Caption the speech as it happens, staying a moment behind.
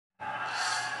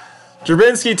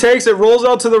Drobinski takes it, rolls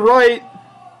out to the right.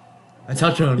 I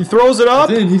touch on him. He throws it up.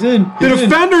 He's in. The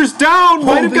defender's down.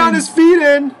 Might have gotten his feet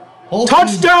in.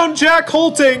 Touchdown, Jack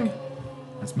Hulting.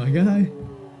 That's my guy.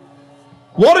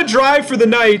 What a drive for the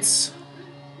Knights.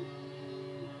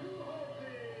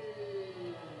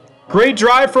 Great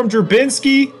drive from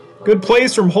Drobinski. Good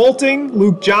plays from Hulting,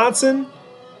 Luke Johnson.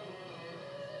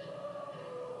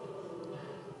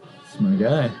 That's my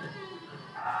guy.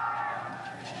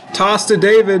 Toss to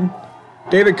David.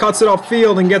 David cuts it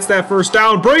upfield and gets that first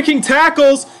down. Breaking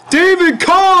tackles. David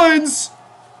Collins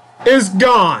is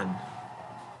gone.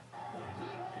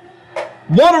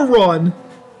 What a run.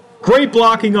 Great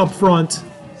blocking up front.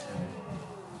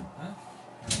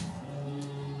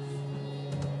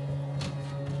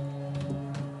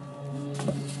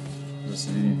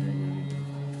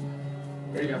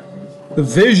 The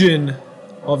vision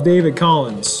of David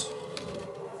Collins.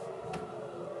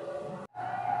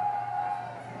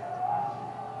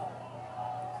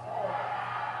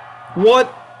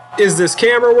 What is this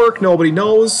camera work? Nobody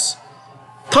knows.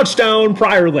 Touchdown,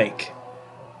 Prior Lake.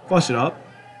 Flush it up.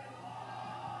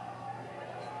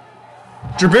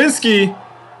 Drobinski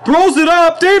throws it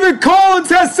up. David Collins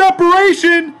has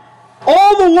separation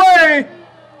all the way.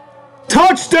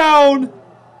 Touchdown,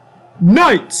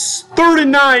 Knights. 3rd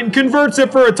and 9. Converts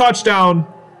it for a touchdown.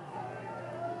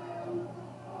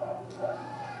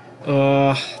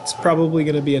 It's probably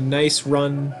going to be a nice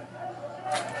run.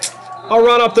 A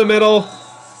run up the middle.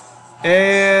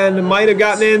 And might have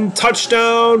gotten in.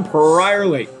 Touchdown, Prior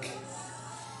Lake.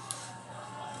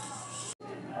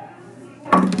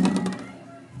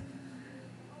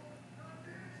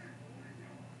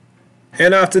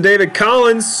 Hand off to David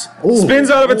Collins. Spins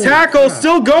out of a tackle.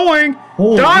 Still going.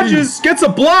 Dodges. Gets a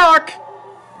block.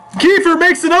 Kiefer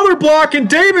makes another block. And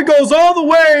David goes all the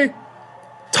way.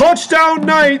 Touchdown,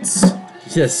 Knights.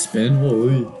 Just spin.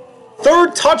 Holy.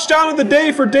 3rd touchdown of the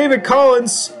day for David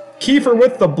Collins. Kiefer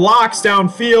with the blocks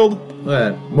downfield. Look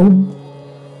at that. Boom.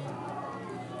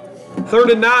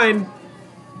 3rd and 9.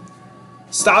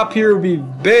 Stop here would be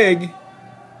big.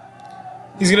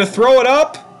 He's going to throw it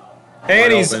up.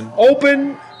 And he's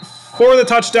open for the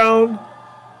touchdown.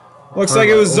 Looks like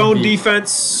it was zone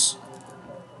defense.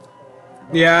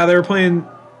 Yeah, they were playing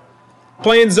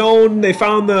zone. They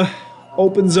found the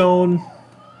open zone.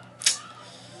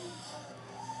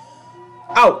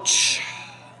 Ouch.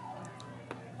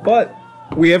 But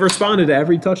we have responded to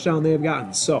every touchdown they have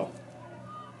gotten. So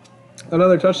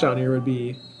another touchdown here would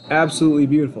be absolutely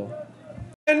beautiful.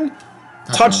 And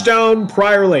touchdown,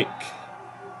 Prior Lake.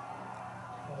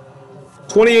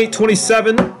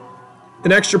 28-27.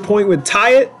 An extra point would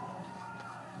tie it.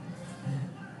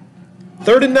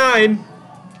 3rd and 9.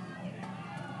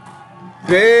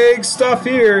 Big stuff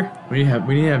here. We need to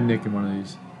have Nick in one of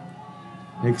these.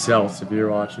 Nick Sells, if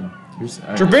you're watching.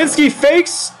 Drobinski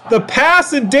fakes the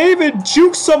pass, and David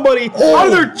jukes somebody out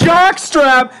of their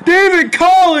jockstrap. David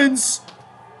Collins.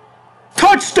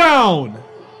 Touchdown.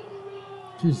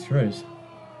 Jesus Christ.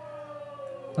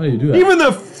 How do you do that? Even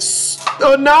the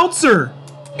announcer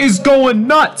is going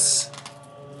nuts.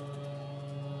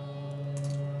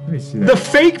 Let me see that. The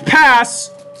fake pass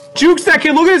jukes that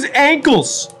kid. Look at his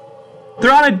ankles.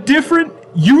 They're on a different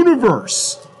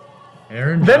universe.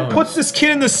 Aaron Then Jones. puts this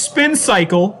kid in the spin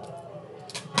cycle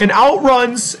and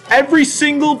outruns every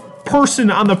single person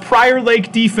on the Prior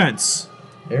Lake defense.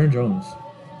 Aaron Jones.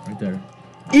 Right there.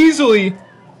 Easily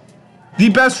the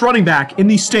best running back in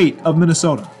the state of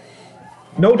Minnesota.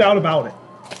 No doubt about it.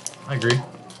 I agree.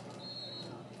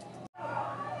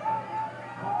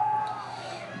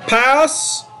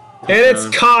 Pass, and it's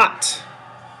caught.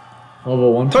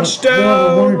 Level 1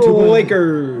 Touchdown,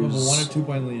 Lakers. Level 1 or 2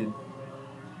 point lead.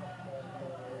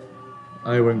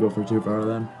 I wouldn't go for too far of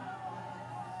them.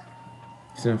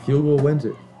 So a field goal wins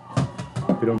it.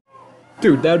 If you don't.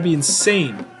 Dude, that would be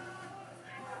insane.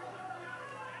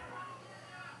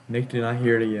 Nick did not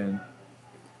hear it again.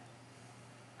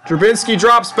 Drobinski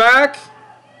drops back.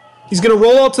 He's going to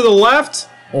roll out to the left.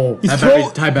 Oh,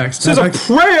 tiebacks. This is a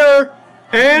prayer,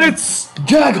 and it's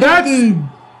Jack Hulting.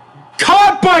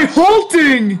 Caught by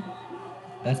Hulting.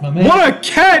 That's my man. What a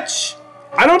catch!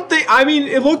 I mean,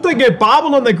 it looked like it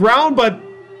bobbled on the ground, but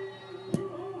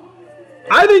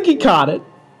I think he caught it.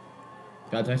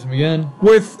 Gotta text him again.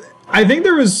 I think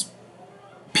there was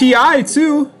PI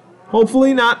too.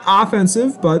 Hopefully not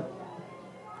offensive, but.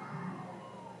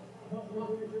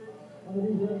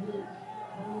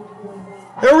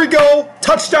 There we go.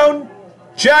 Touchdown,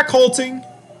 Jack Hulting.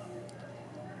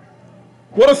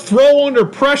 What a throw under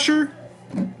pressure.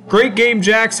 Great game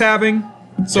Jack's having.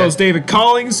 So is David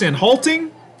Collins and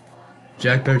Hulting.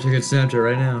 Jack better check his Snapchat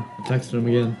right now. I texted him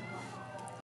again.